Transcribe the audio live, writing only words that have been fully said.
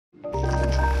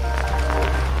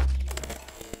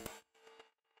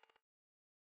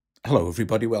Hello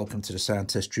everybody, welcome to the sound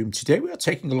test room. Today we are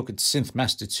taking a look at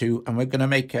SynthMaster 2 and we're going to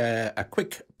make a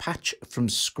quick patch from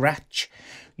scratch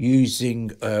using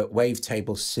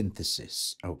wavetable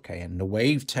synthesis. Okay, and the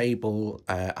wavetable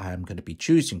I'm going to be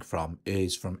choosing from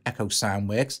is from Echo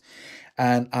Soundworks,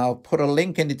 and I'll put a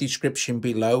link in the description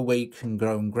below where you can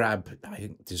go and grab, I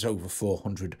think there's over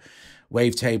 400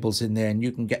 wavetables in there, and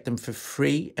you can get them for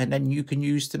free, and then you can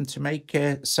use them to make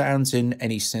sounds in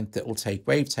any synth that will take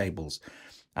wavetables.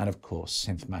 And of course,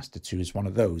 SynthMaster 2 is one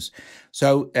of those.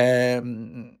 So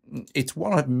it's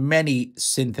one of many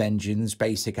synth engines,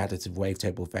 basic additive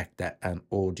wavetable vector and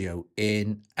audio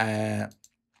in, and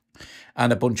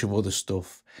a bunch of other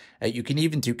stuff. You can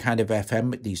even do kind of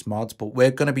FM with these mods, but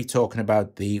we're going to be talking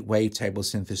about the wavetable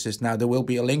synthesis. Now, there will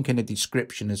be a link in the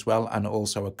description as well, and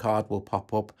also a card will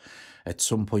pop up at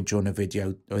some point during the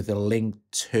video with a link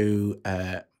to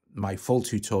my full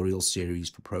tutorial series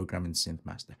for programming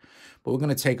SynthMaster. But we're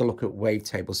going to take a look at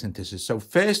wavetable synthesis. So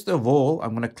first of all,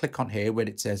 I'm going to click on here where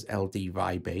it says LD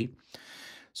Vibe.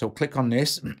 So click on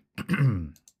this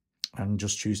and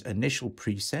just choose initial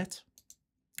preset.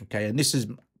 Okay, and this is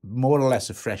more or less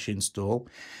a fresh install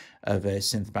of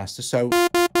SynthMaster. So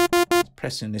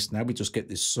pressing this now, we just get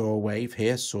this saw wave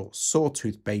here,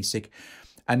 sawtooth basic,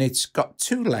 and it's got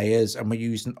two layers, and we're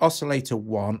using oscillator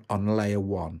 1 on layer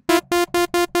 1.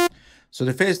 So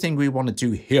the first thing we want to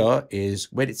do here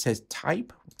is where it says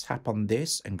type, tap on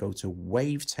this and go to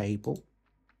wavetable.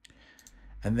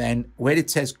 And then where it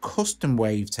says custom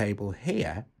wavetable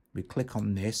here, we click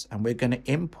on this and we're going to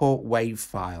import wave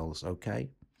files.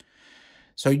 Okay.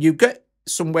 So you get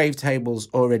some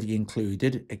wavetables already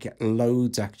included. It get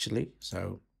loads actually.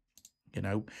 So, you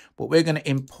know, but we're going to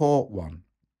import one.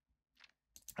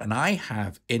 And I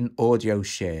have in audio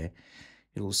share,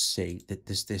 you'll see that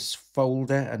there's this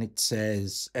folder and it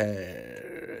says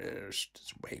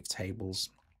wavetables.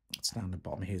 It's down the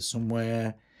bottom here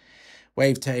somewhere.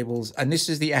 Wavetables, and this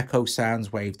is the Echo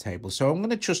Sounds wavetable. So I'm going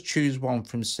to just choose one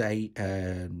from, say,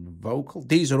 vocal.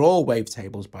 These are all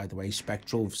wavetables, by the way,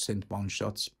 spectral synth one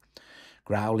shots,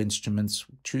 growl instruments.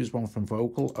 Choose one from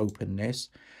vocal, open this,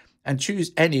 and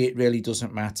choose any. It really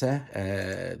doesn't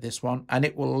matter. This one, and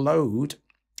it will load.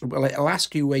 Well, it'll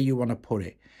ask you where you want to put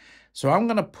it. So I'm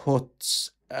going to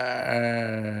put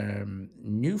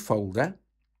new folder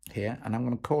here, and I'm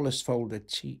going to call this folder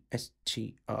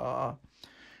TSTR,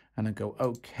 and I go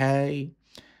OK.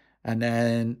 And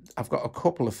then I've got a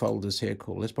couple of folders here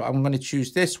called this, but I'm going to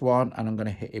choose this one, and I'm going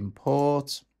to hit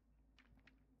import.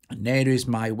 And there is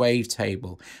my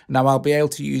wavetable. Now I'll be able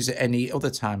to use it any other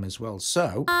time as well.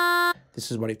 So this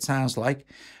is what it sounds like.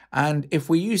 And if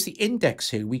we use the index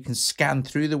here, we can scan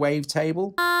through the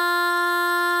wavetable.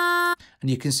 And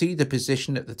you can see the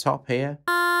position at the top here.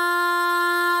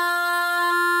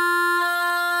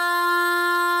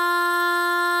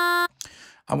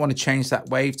 I want to change that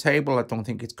wavetable. I don't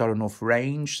think it's got enough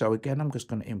range. So again, I'm just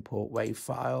going to import wave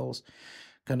files.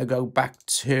 Going to go back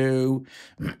to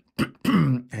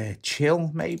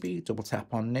chill, maybe. Double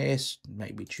tap on this.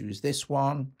 Maybe choose this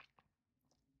one.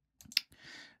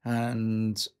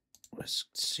 And let's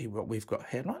see what we've got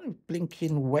here. Not a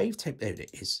blinking wavetable. There it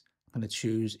is. I'm going to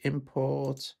choose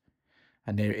import,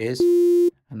 and there it is.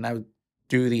 And now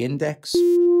do the index.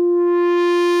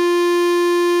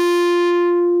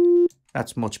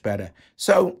 That's much better.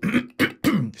 So,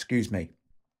 excuse me.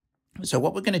 So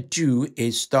what we're going to do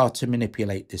is start to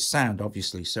manipulate this sound,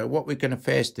 obviously. So what we're going to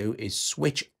first do is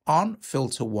switch on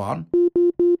filter 1.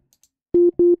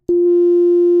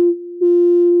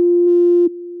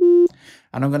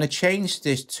 And I'm going to change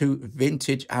this to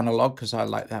vintage analog because I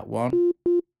like that one.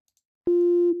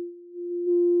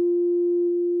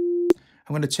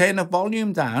 I'm going to turn the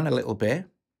volume down a little bit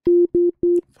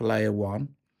for layer 1.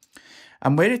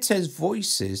 And where it says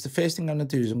voices, the first thing I'm going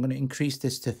to do is I'm going to increase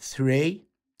this to 3.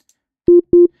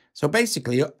 So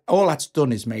basically, all that's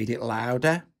done is made it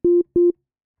louder.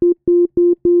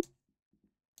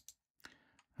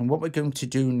 And what we're going to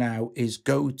do now is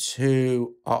go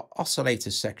to our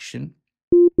oscillator section.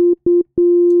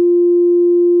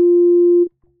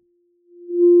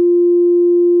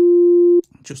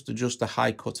 Just adjust the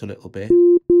high cut a little bit.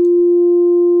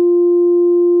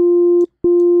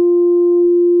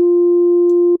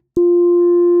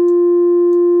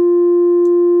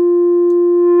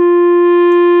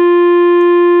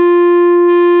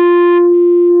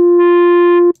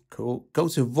 Cool. Go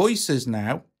to voices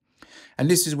now. And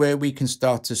this is where we can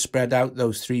start to spread out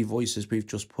those 3 voices we've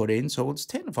just put in. So we'll just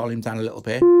turn the volume down a little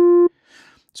bit.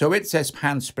 So it says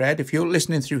pan spread. If you're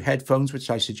listening through headphones,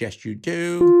 which I suggest you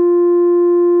do.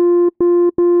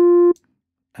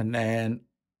 And then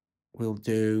we'll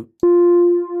do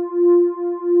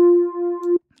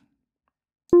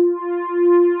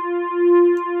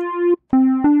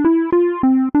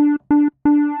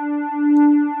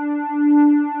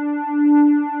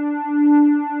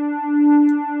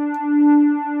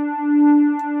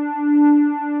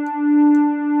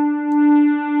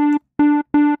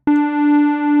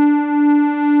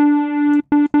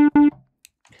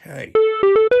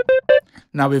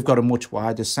now we've got a much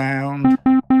wider sound.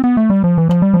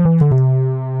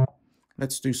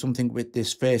 Let's do something with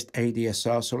this first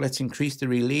ADSR. So let's increase the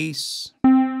release.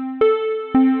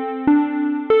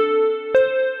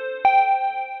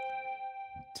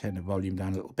 Turn the volume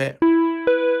down a little bit.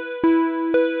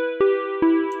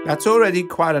 That's already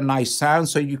quite a nice sound,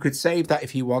 so you could save that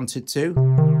if you wanted to.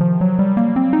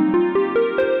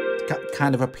 Got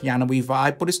kind of a piano-y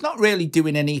vibe, but it's not really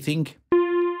doing anything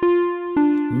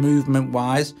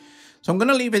movement-wise. So I'm going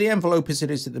to leave the envelope as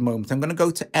it is at the moment. I'm going to go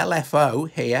to LFO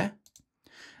here.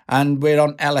 And we're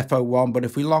on LFO1, but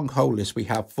if we long hold this, we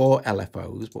have 4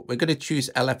 LFOs, but we're going to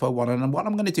choose LFO1. And what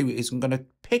I'm going to do is I'm going to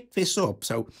pick this up.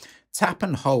 So tap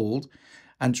and hold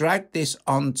and drag this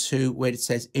onto where it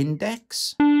says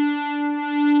index.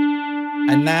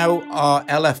 And now our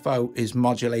LFO is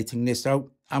modulating this. So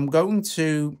I'm going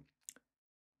to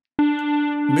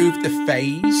move the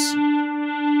phase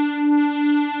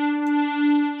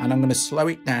and I'm going to slow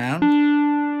it down.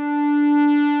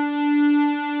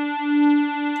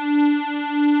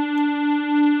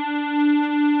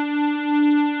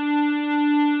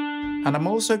 And I'm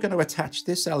also going to attach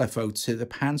this LFO to the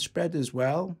pan spread as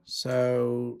well.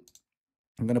 So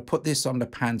I'm going to put this on the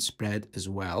pan spread as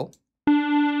well.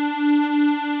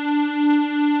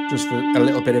 Just for a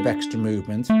little bit of extra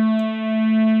movement.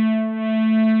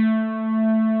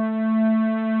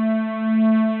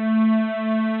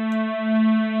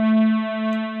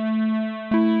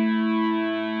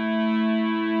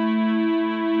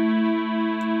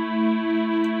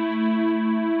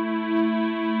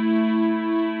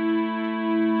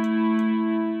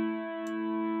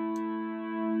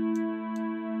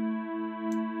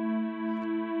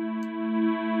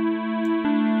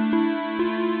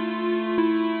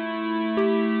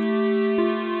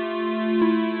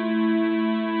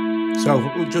 So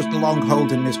we're just long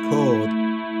holding this chord,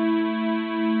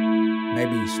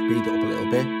 maybe speed it up a little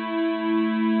bit.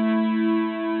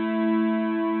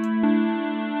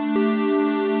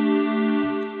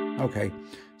 Okay,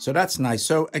 so that's nice.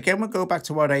 So again, we'll go back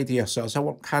to our ADSR. So I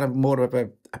want kind of more of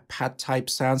a pad type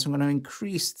sound. So I'm going to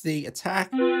increase the attack.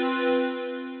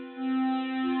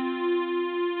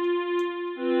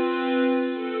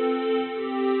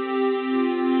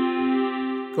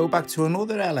 Go back to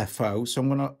another LFO. So I'm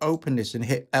going to open this and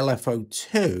hit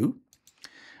LFO2.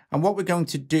 And what we're going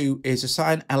to do is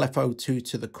assign LFO2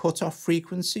 to the cutoff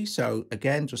frequency. So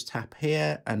again, just tap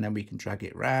here and then we can drag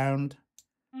it around.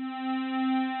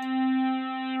 I'm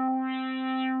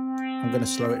going to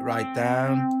slow it right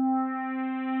down.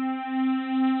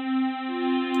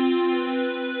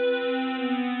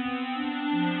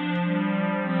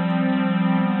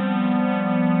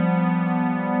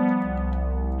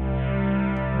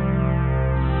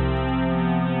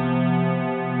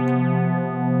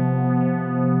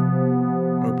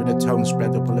 Open the tone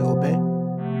spread up a little bit.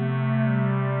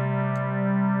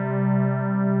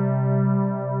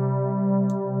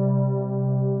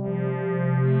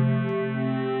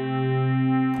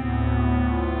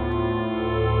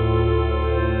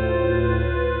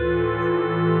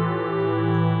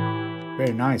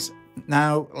 Very nice.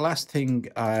 Now, last thing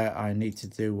I need to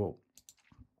do,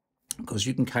 because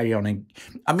you can carry on.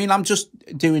 I mean, I'm just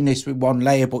doing this with one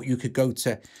layer, but you could go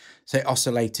to, say,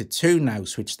 oscillator 2 now,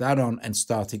 switch that on and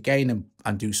start again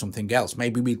and do something else.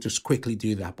 Maybe we just quickly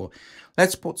do that, but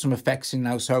let's put some effects in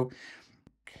now. So,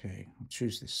 okay, I'll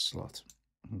choose this slot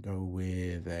and go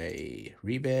with a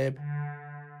reverb.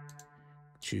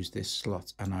 Choose this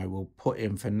slot and I will put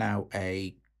in for now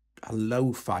a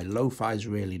lo-fi. Lo-fi is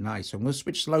really nice. So I'm going to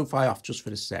switch lo-fi off just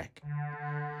for a sec.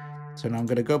 So now I'm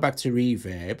going to go back to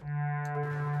reverb.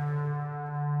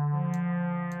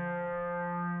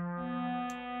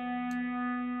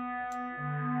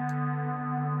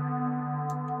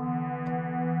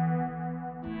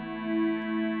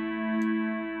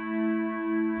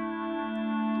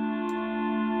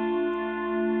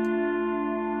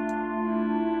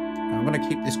 I'm going to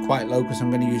keep this quite low because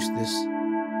I'm going to use this.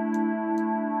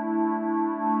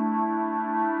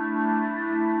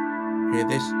 Hear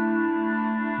this?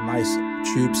 Nice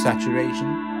tube saturation.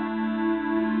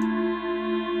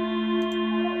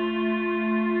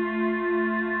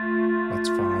 That's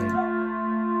fine.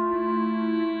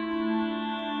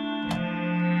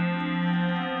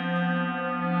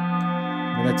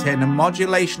 I'm going to turn the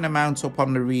modulation amount up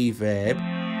on the reverb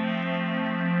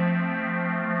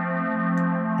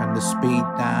and the speed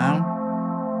down.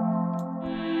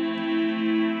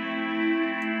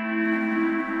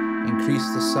 Increase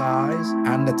the size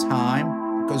and the time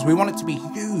because we want it to be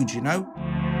huge, you know.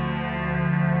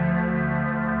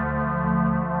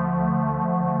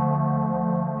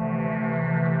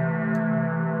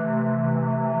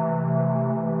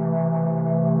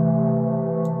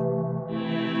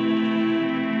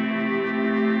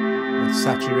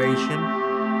 saturation.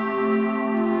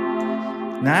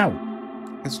 Now,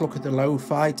 let's look at the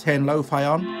lo-fi, turn lo-fi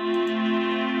on.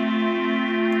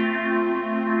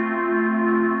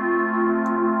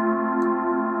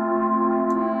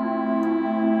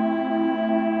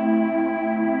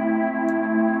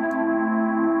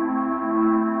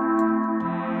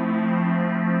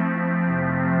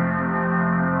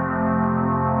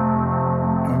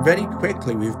 And very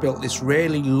quickly, we've built this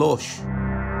really lush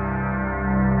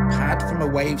pad from a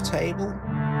wavetable.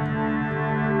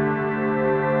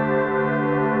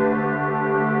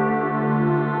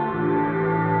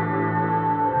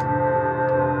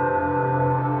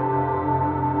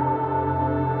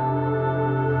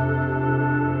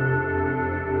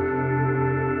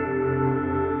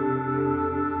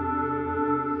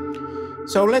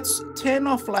 So let's turn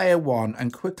off layer 1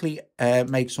 and quickly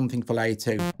make something for layer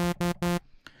 2.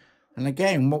 And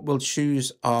again, what we'll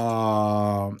choose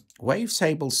are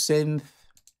Wavetable Synth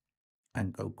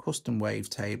and go custom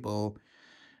wavetable.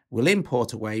 We'll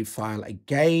import a wave file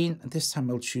again, and this time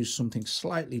we'll choose something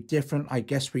slightly different. I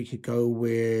guess we could go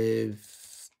with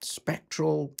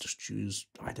spectral, just choose,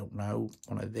 I don't know,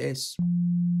 one of this.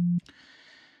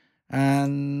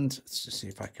 And let's just see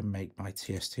if I can make my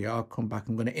TSTR come back.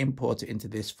 I'm going to import it into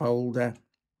this folder.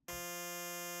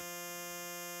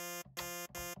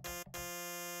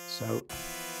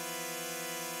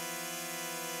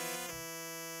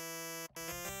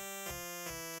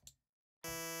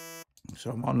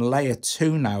 So I'm on layer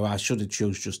 2 now. I should have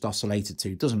chosen just oscillator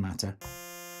 2. Doesn't matter.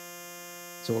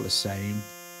 It's all the same.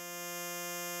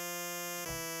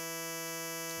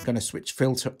 I'm going to switch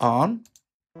filter on.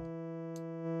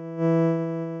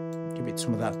 Give it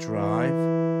some of that drive.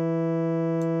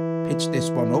 Pitch this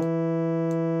one up.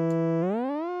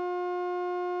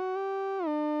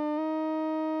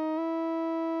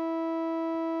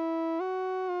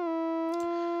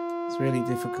 It's really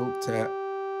difficult to...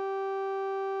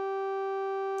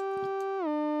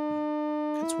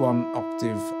 It's 1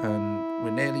 octave and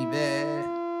we're nearly there.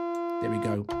 There we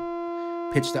go.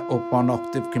 Pitch that up 1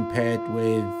 octave compared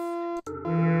with...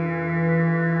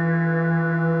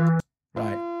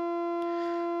 Right.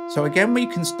 So again, we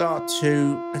can start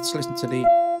to... Let's listen to the...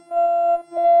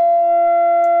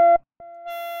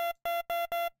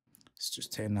 Let's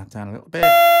just turn that down a little bit.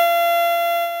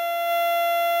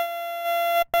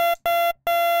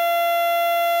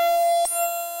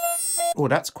 Oh,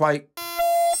 that's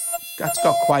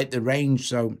got quite the range.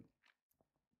 So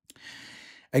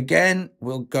again,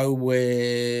 we'll go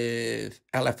with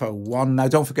LFO1. Now,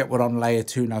 don't forget we're on layer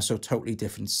 2 now, so totally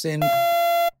different synth.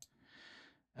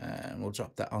 And we'll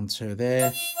drop that onto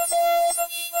there.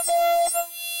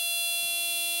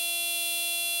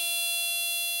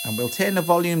 And we'll turn the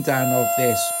volume down of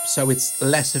this so it's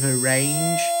less of a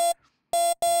range.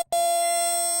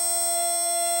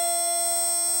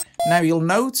 Now you'll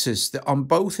notice that on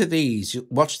both of these,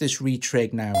 watch this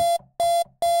retrig now.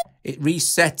 It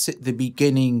resets at the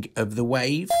beginning of the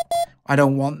wave. I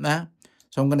don't want that.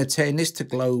 So I'm going to turn this to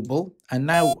global. And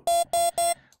now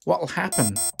what will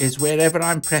happen is wherever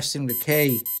I'm pressing the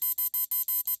key,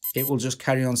 it will just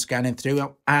carry on scanning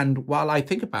through. And while I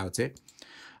think about it,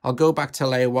 I'll go back to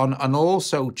layer 1 and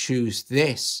also choose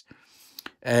this,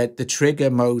 the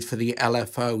trigger mode for the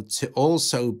LFO to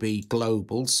also be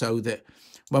global, so that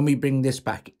when we bring this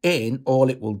back in, all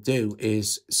it will do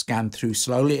is scan through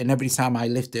slowly. And every time I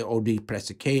lift it or depress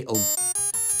a key, it'll...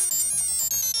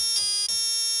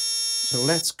 So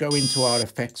let's go into our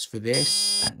effects for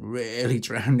this and really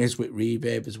drown this with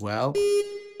reverb as well.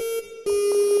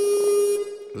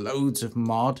 Loads of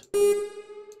mod.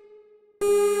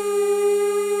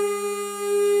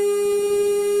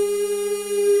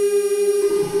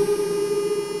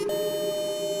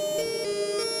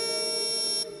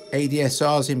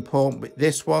 ADSR is important with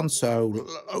this one, so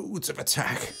loads of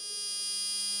attack.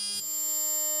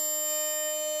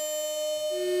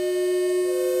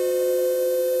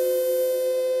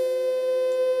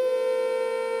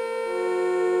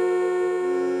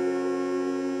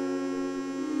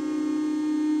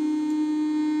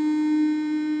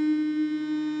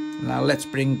 Now let's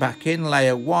bring back in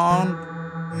layer 1.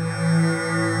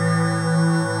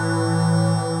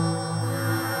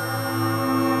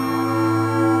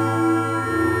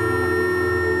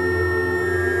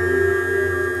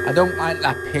 I don't like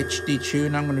that pitch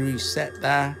detune. I'm going to reset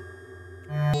that.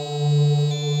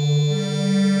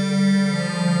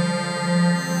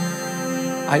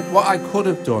 What I could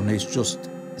have done is just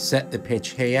set the pitch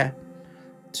here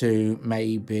to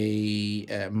maybe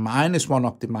 -1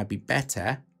 octave might be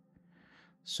better.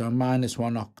 So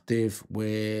 -1 octave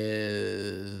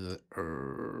with...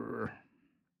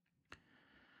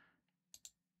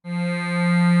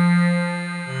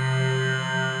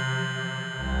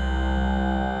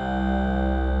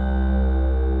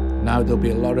 now there'll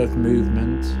be a lot of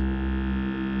movement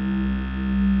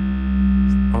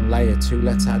on layer 2.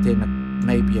 Let's add in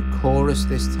maybe a chorus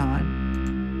this time.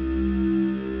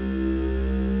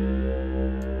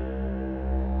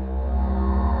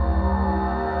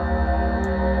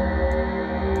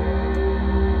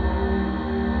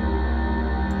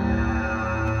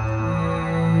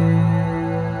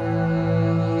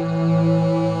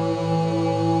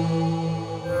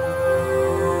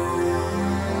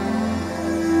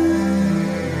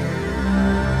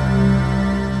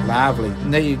 Lovely.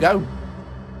 And there you go.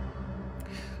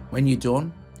 When you're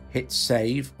done, hit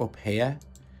save up here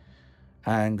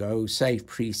and go save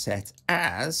preset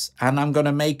as, and I'm going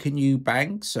to make a new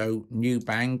bank. So new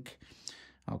bank,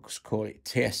 I'll just call it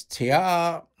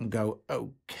TSTR and go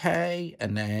OK.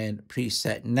 And then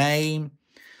preset name,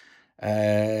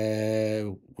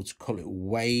 let's call it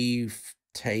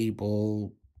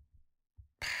Wavetable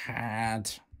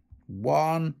Pad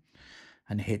 1.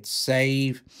 And hit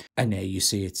save, and there you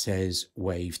see it says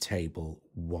Wavetable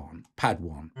 1, Pad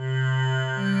 1.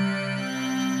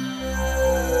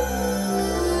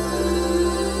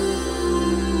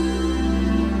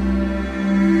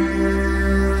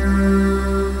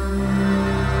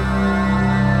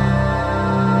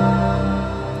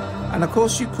 And of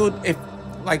course you could, if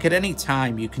like at any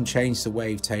time, you can change the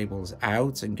wavetables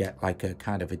out and get like a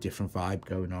kind of a different vibe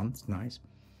going on. It's nice.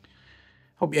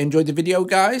 Hope you enjoyed the video,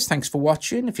 guys. Thanks for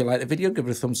watching. If you like the video, give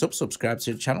it a thumbs up, subscribe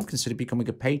to the channel, consider becoming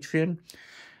a Patreon.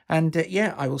 And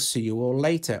yeah, I will see you all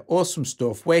later. Awesome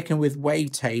stuff. Working with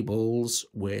wavetables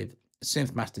with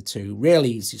SynthMaster 2.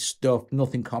 Really easy stuff,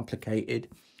 nothing complicated.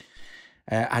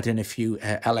 Adding a few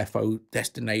LFO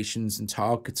destinations and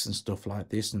targets and stuff like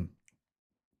this. And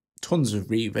tons of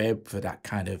reverb for that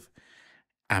kind of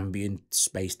ambient,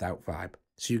 spaced out vibe.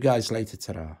 See you guys later.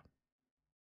 Ta-ra.